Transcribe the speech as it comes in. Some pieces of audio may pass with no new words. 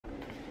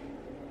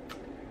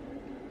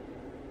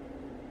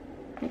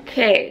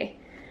Okay.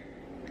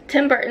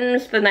 Tim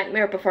Burton's The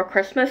Nightmare Before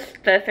Christmas,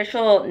 the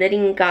official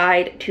knitting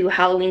guide to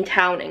Halloween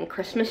Town and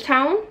Christmas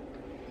Town.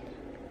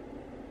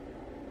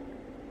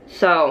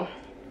 So,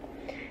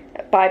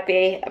 by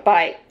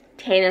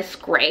Tanis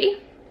Gray.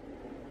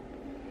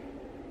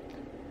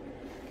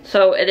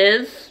 So it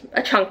is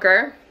a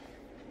chunker.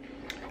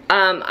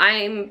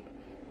 I'm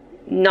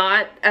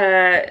not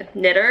a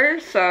knitter,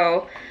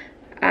 so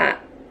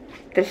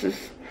this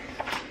is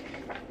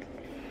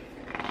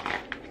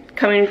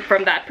coming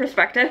from that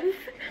perspective.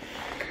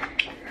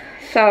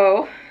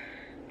 So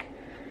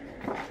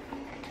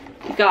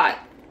you got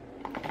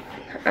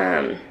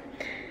a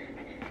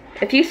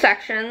few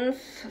sections.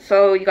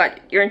 So you got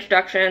your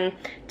introduction,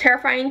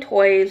 terrifying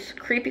toys,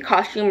 creepy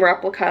costume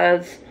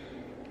replicas,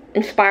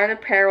 inspired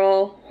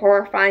apparel,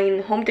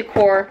 horrifying home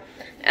decor,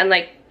 and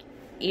like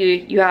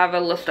you have a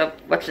list of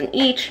what's in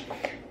each.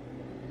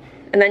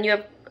 And then you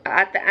have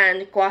at the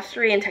end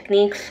glossary and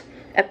techniques,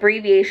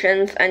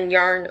 abbreviations, and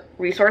yarn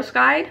resource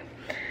guide.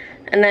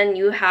 And then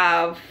you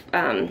have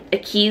a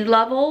key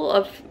level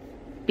of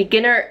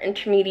beginner,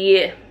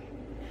 intermediate,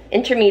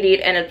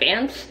 and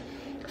advanced.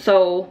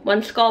 So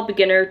 1 skull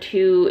beginner,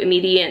 2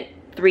 immediate,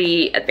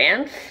 3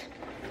 advanced.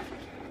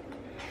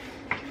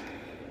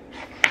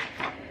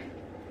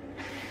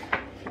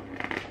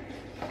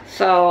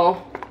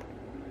 So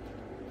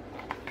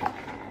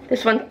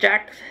this one's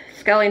Jack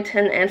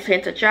Skellington and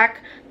Santa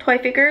Jack toy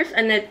figures,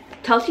 and it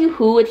tells you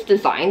who it's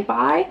designed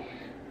by.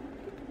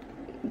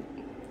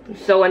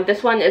 So, and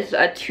this one is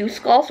a 2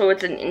 skull, so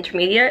it's an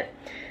intermediate.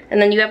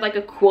 And then you have like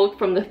a quote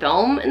from the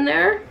film in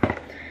there.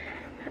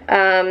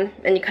 And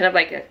you kind of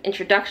like an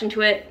introduction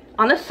to it.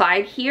 On the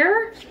side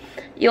here,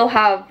 you'll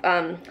have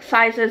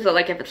sizes, so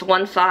like if it's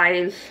 1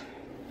 size,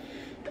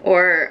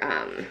 or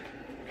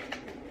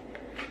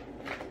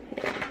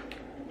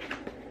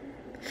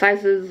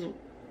sizes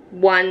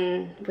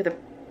 1 with a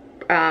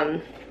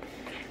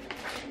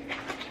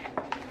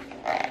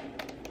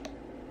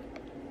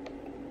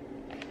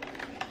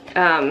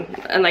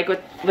and like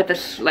with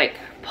this like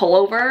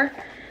pullover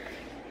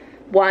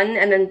 1,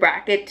 and then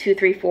bracket 2,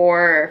 3,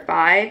 4, or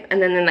 5,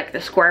 and then in like the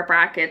square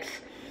brackets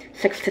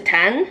 6 to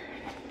 10.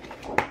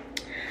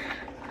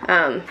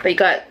 But you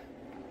got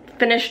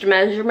finished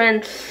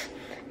measurements,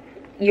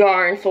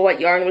 yarn, so what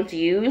yarn was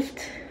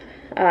used,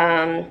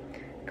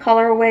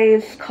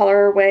 colorway,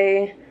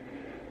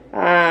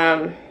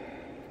 oh,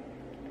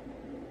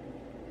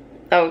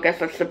 I guess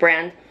that's the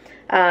brand,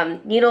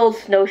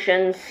 needles,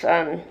 notions,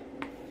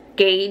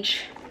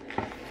 gauge,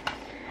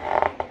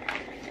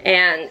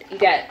 and you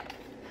get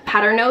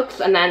pattern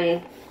notes, and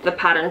then the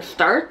pattern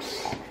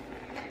starts.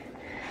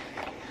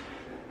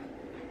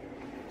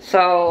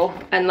 So,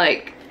 and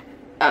like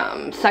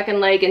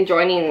second leg and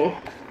joining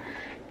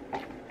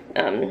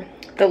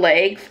the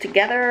legs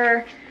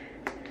together,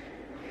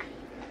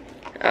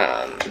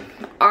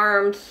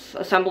 arms,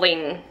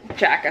 assembling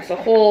Jack as a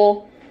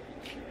whole,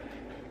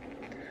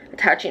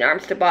 attaching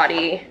arms to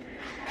body,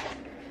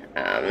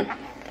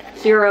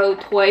 0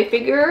 toy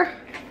figure,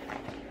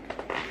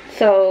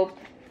 so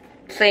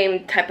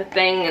same type of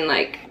thing, and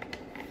like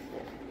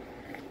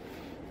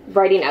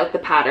writing out the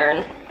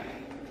pattern.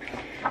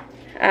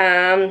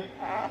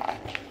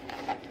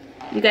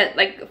 You get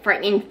like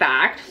frightening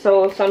fact,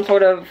 so some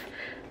sort of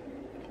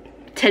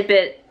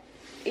tidbit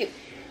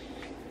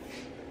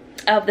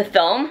of the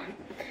film.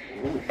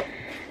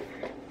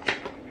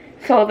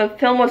 So the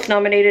film was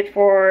nominated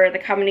for the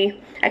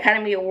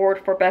Academy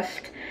Award for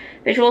Best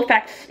Visual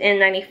Effects in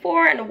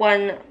 '94 and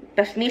won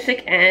Best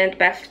Music and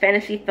Best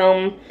Fantasy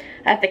Film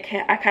at the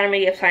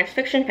Academy of Science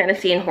Fiction,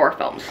 Fantasy, and Horror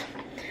Films.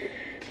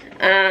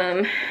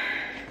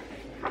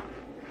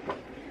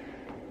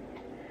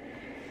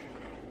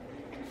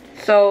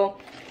 So,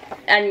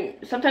 and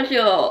sometimes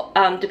you'll,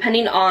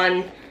 depending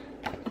on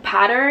the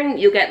pattern,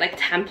 you get like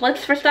templates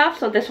for stuff.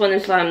 So this one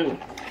is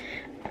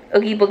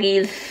Oogie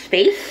Boogie's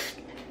face.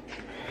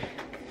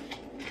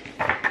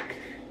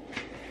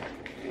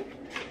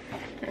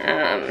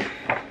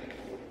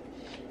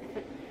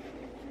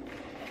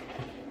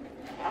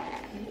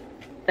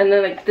 And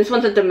then like this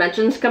one's a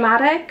dimension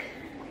schematic.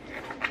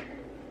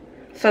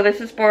 So this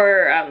is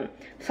for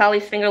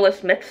Sally's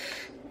Fingerless Mitts.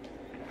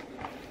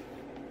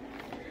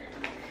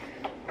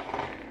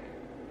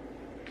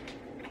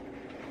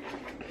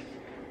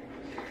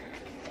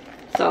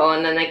 So,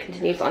 and then it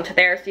continues on to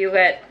there. So you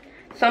get,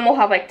 some will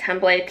have like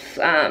templates.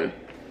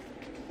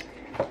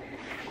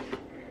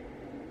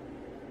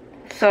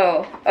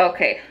 So,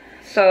 okay.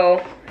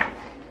 So,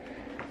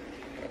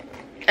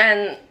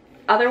 and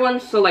other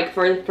ones, so like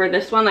for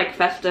this one, like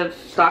festive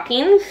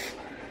stockings.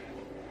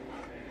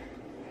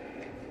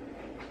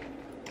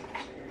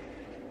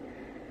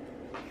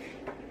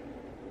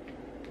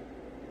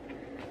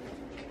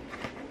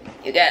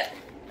 You get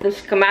the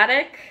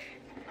schematic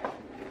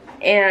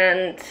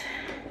and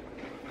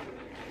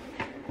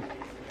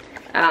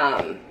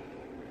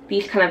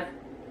these kind of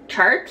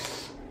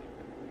charts,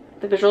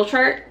 the visual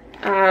chart,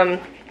 and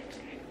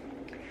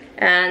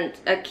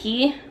a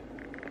key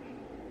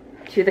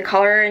to the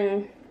color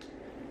and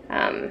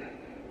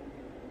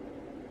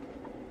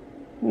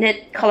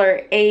knit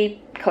color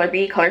A, color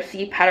B, color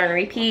C, pattern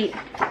repeat.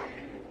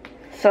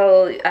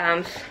 So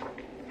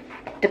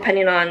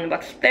depending on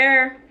what's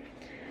there.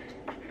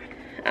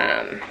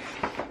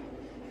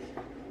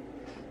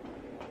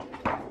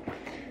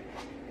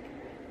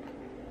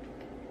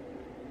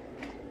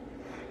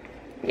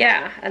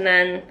 Yeah, and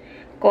then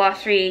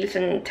glossary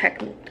and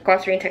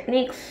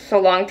techniques. So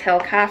long tail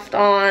cast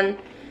on,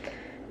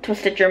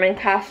 twisted German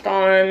cast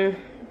on,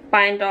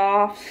 bind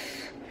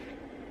offs,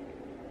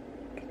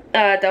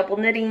 double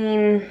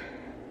knitting,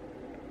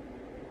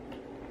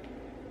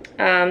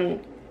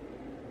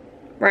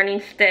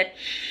 running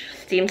stitch,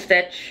 steam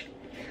stitch,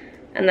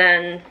 and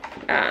then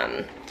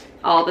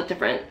all the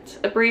different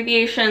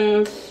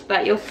abbreviations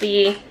that you'll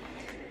see.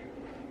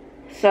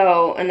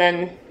 So, and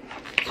then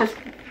just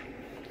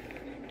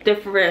the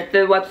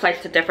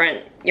websites to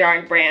different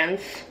yarn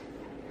brands.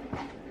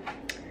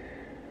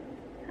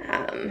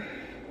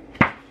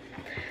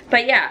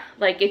 But yeah,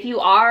 like if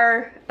you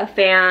are a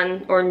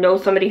fan or know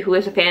somebody who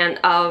is a fan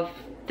of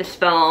this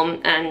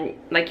film and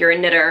like you're a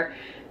knitter,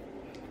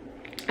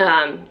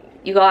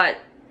 you got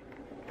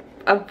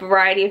a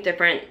variety of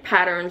different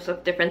patterns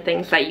of different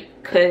things that you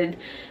could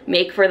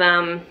make for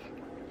them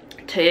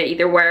to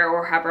either wear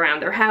or have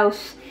around their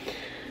house.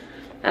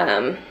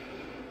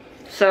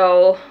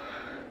 So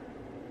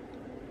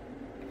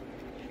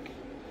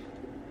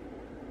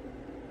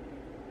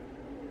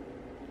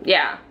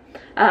yeah.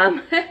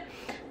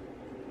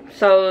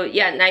 So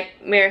yeah,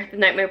 The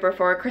Nightmare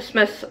Before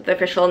Christmas, the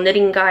official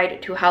knitting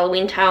guide to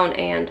Halloween Town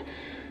and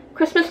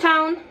Christmas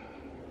Town.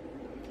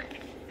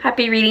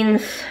 Happy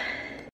readings.